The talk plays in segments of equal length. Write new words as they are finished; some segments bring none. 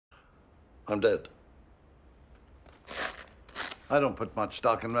I'm dead. I don't put much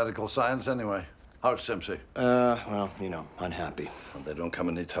stock in medical science anyway. How's Simpsy? Well, you know, unhappy. Well, they don't come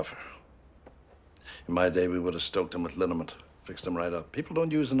any tougher. In my day, we would have stoked them with liniment, fixed them right up. People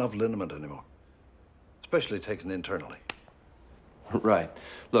don't use enough liniment anymore, especially taken internally. Right.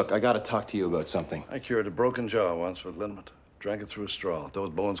 Look, I gotta talk to you about something. I cured a broken jaw once with liniment. Drank it through a straw.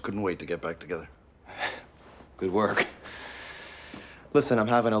 Those bones couldn't wait to get back together. Good work. Listen, I'm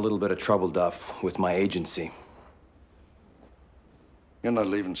having a little bit of trouble, Duff, with my agency. You're not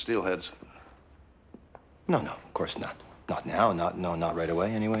leaving Steelheads. No, of course not. Not now, not right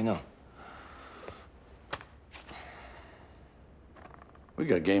away anyway, no. We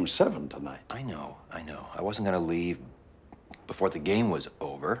got game 7 tonight. I know. I wasn't gonna leave before the game was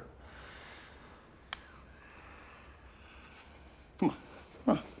over. Come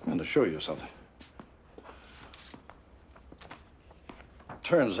on. I'm going to show you something.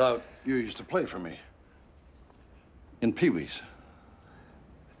 Turns out you used to play for me. In Pee-wees.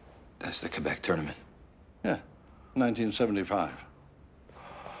 That's the Quebec tournament. Yeah, 1975.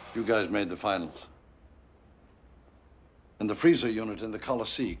 You guys made the finals. And the freezer unit in the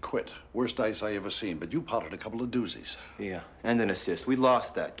Coliseum quit. Worst ice I ever seen, but you potted a couple of doozies. Yeah, and an assist. We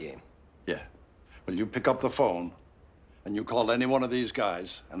lost that game. Yeah. Well, you pick up the phone, and you call any one of these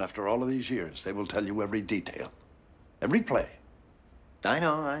guys, and after all of these years, they will tell you every detail. Every play. I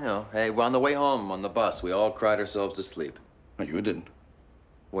know. Hey, we're on the way home on the bus. We all cried ourselves to sleep. No, you didn't.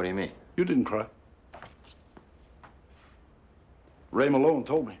 What do you mean? You didn't cry. Ray Malone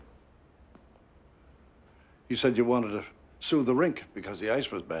told me. He said you wanted to sue the rink because the ice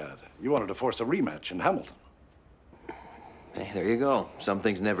was bad. You wanted to force a rematch in Hamilton. Hey, there you go. Some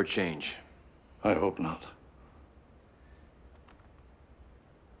things never change. I hope not.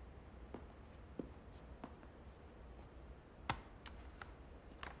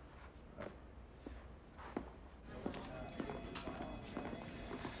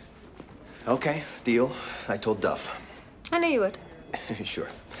 Okay, deal. I told Duff. I knew you would. Sure.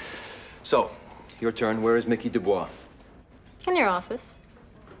 So, your turn. Where is Mickey Dubois? In your office.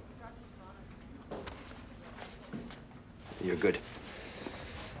 You're good.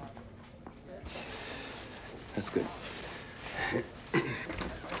 That's good.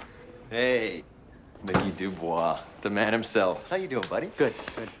 Hey, Mickey Dubois, the man himself. How you doing, buddy? Good.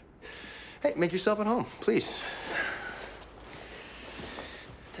 Hey, make yourself at home, please.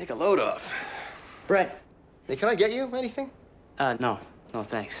 Take a load off. Brett. Hey, can I get you anything? No,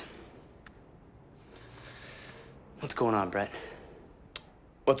 thanks. What's going on, Brett?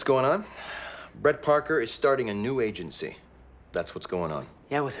 What's going on? Brett Parker is starting a new agency. That's what's going on.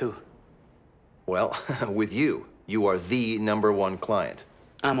 Yeah, with who? Well, with you. You are the #1 client.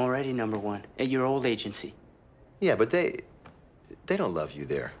 I'm already #1 at your old agency. Yeah, but they don't love you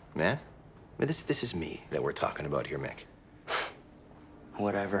there, man. I mean, this is me that we're talking about here, Mick.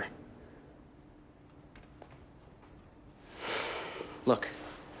 Whatever. Look,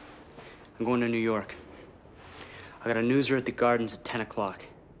 I'm going to New York. I got a newser at the Gardens at 10 o'clock.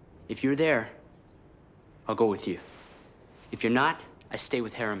 If you're there, I'll go with you. If you're not, I stay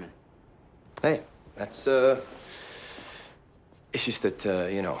with Harriman. Hey, that's, it's just that,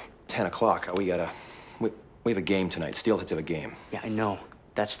 10 o'clock, we have a game tonight. Steelheads have a game. Yeah, I know.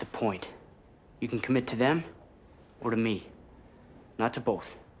 That's the point. You can commit to them or to me. Not to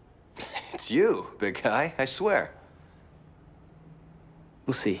both. It's you, big guy, I swear.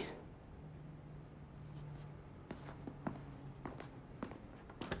 We'll see.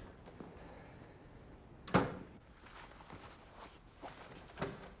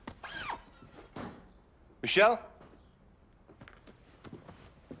 Michelle?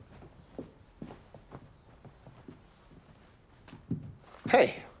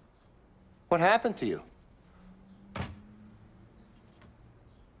 Hey, what happened to you?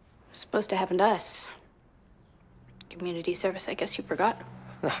 Supposed to happen to us. Community service, I guess you forgot.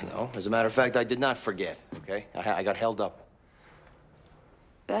 No, as a matter of fact, I did not forget, okay? I got held up.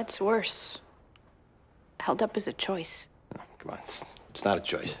 That's worse. Held up is a choice. Oh, come on, it's not a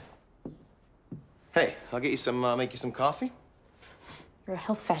choice. Hey, I'll get you some, make you some coffee. You're a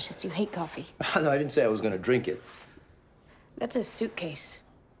health fascist. You hate coffee. No, I didn't say I was gonna drink it. That's a suitcase.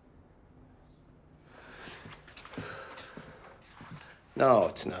 No,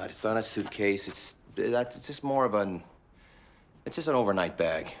 it's not. It's not a suitcase. It's just more of it's just an overnight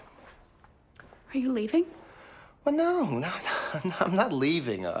bag. Are you leaving? Well, no, I'm not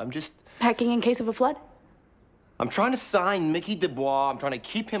leaving. I'm just... Packing in case of a flood? I'm trying to sign Mickey Dubois. I'm trying to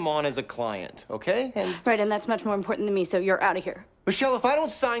keep him on as a client, okay? And... Right, and that's much more important than me, so you're out of here. Michelle, if I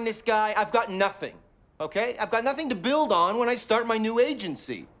don't sign this guy, I've got nothing, okay? I've got nothing to build on when I start my new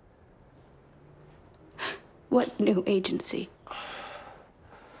agency. What new agency?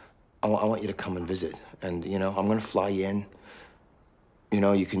 I want you to come and visit. And, you know, I'm gonna fly you in. You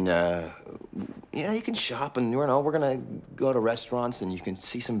know, you can shop and, you know, we're gonna go to restaurants and you can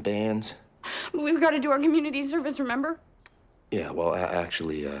see some bands. But we've got to do our community service, remember? Yeah, well,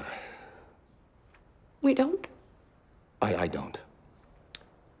 actually, We don't? I don't.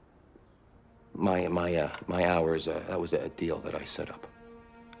 My hours, that was a deal that I set up.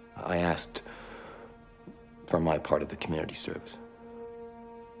 I asked for my part of the community service.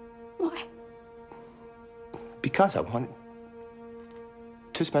 Why? Because I wanted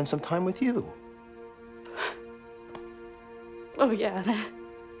to spend some time with you. Oh, yeah.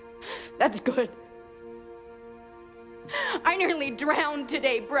 That's good. I nearly drowned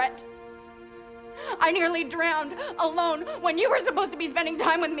today, Brett. I nearly drowned alone when you were supposed to be spending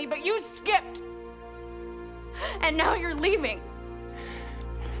time with me, but you skipped. And now you're leaving.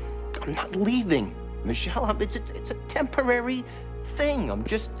 I'm not leaving, Michelle. It's a temporary thing. I'm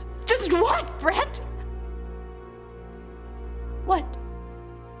just... Just what, Brett? What?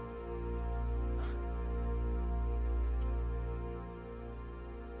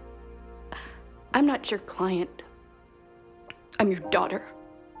 I'm not your client. I'm your daughter.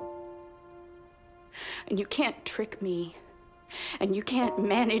 And you can't trick me. And you can't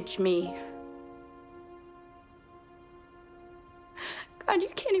manage me. God, you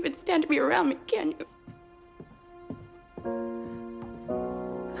can't even stand to be around me, can you?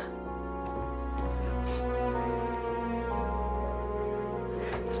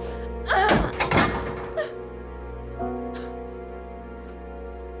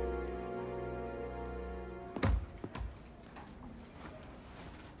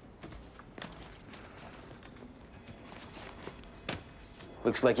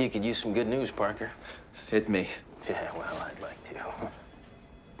 Looks like you could use some good news, Parker. Hit me. Yeah, well, I'd like to.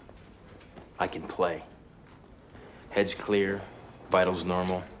 I can play. Head's clear, vitals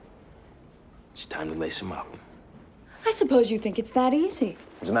normal. It's time to lace him up. I suppose you think it's that easy.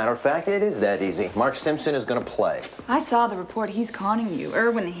 As a matter of fact, it is that easy. Mark Simpson is gonna play. I saw the report. He's conning you.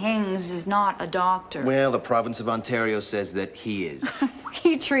 Erwin Hings is not a doctor. Well, the province of Ontario says that he is.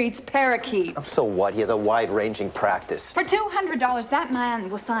 He treats parakeets. Oh, so what? He has a wide-ranging practice. For $200, that man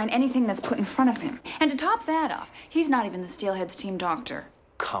will sign anything that's put in front of him. And to top that off, he's not even the Steelheads team doctor.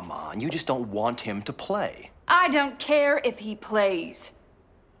 Come on, you just don't want him to play. I don't care if he plays.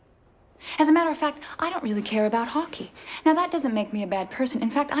 As a matter of fact, I don't really care about hockey. Now, that doesn't make me a bad person. In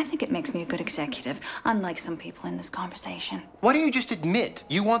fact, I think it makes me a good executive, unlike some people in this conversation. Why don't you just admit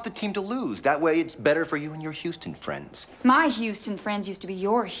you want the team to lose? That way it's better for you and your Houston friends. My Houston friends used to be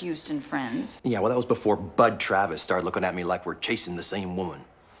your Houston friends. Yeah, well, that was before Bud Travis started looking at me like we're chasing the same woman.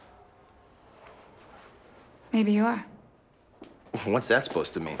 Maybe you are. What's that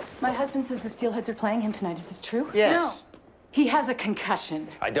supposed to mean? My husband says the Steelheads are playing him tonight. Is this true? Yes. He has a concussion.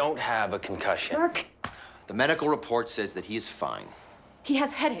 I don't have a concussion. Mark, The medical report says that he is fine. he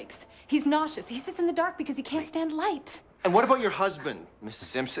has headaches. He's nauseous. He sits in the dark because he can't stand light. And what about your husband, Mrs.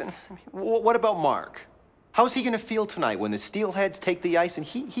 Simpson? What about Mark? How's he gonna feel tonight when the Steelheads take the ice and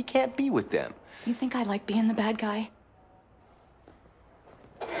he can't be with them? You think I like being the bad guy?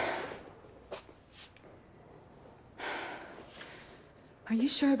 Are you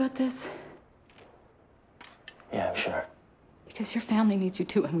sure about this? Yeah, I'm sure. Because your family needs you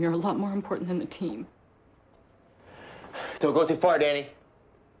too, and we are a lot more important than the team. Don't go too far, Danny.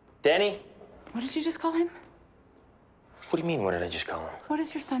 Danny? What did you just call him? What do you mean, what did I just call him? What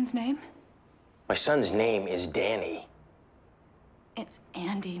is your son's name? My son's name is Danny. It's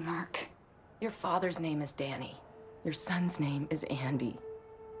Andy, Mark. Your father's name is Danny. Your son's name is Andy.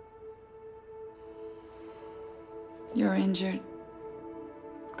 You're injured.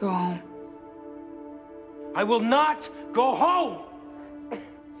 Go home. I will not go home!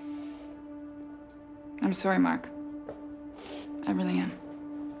 I'm sorry, Mark. I really am.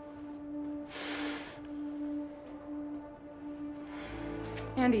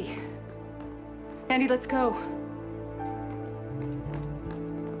 Andy. Andy, let's go.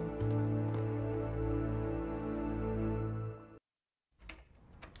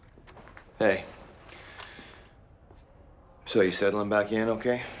 Hey. So you settling back in,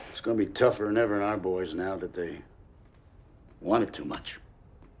 okay? It's gonna be tougher than ever on our boys now that they want it too much.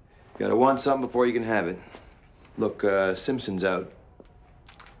 You gotta want something before you can have it. Look, Simpson's out.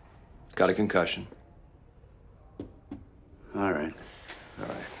 Got a concussion. All right. All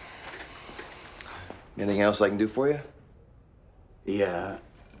right. Anything else I can do for you? Yeah.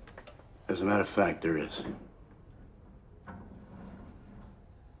 As a matter of fact, there is.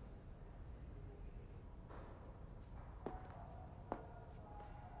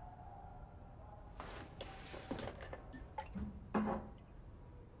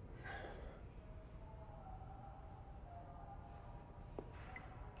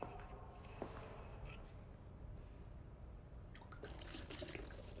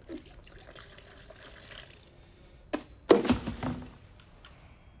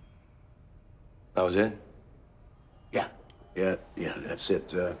 That was it? Yeah, that's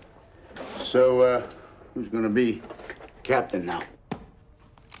it. So, who's gonna be captain now?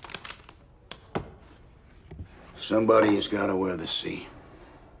 Somebody has got to wear the C.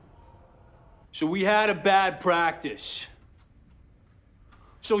 So we had a bad practice.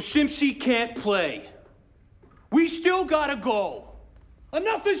 So Simpsy can't play. We still gotta go.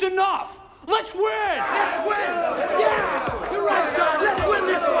 Enough is enough. Let's win! Let's win! Yeah! You're right, John. Let's win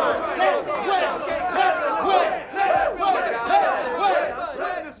this one! Let's win! Let's win!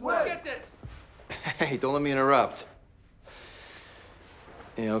 Let's win! Get this! Hey, don't let me interrupt.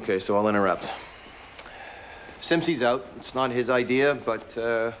 Yeah, okay, so I'll interrupt. Simpsy's out. It's not his idea, but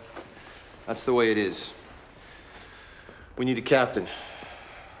that's the way it is. We need a captain.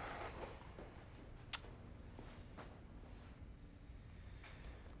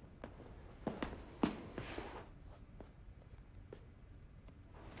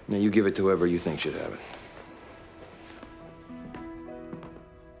 Now, you give it to whoever you think should have it.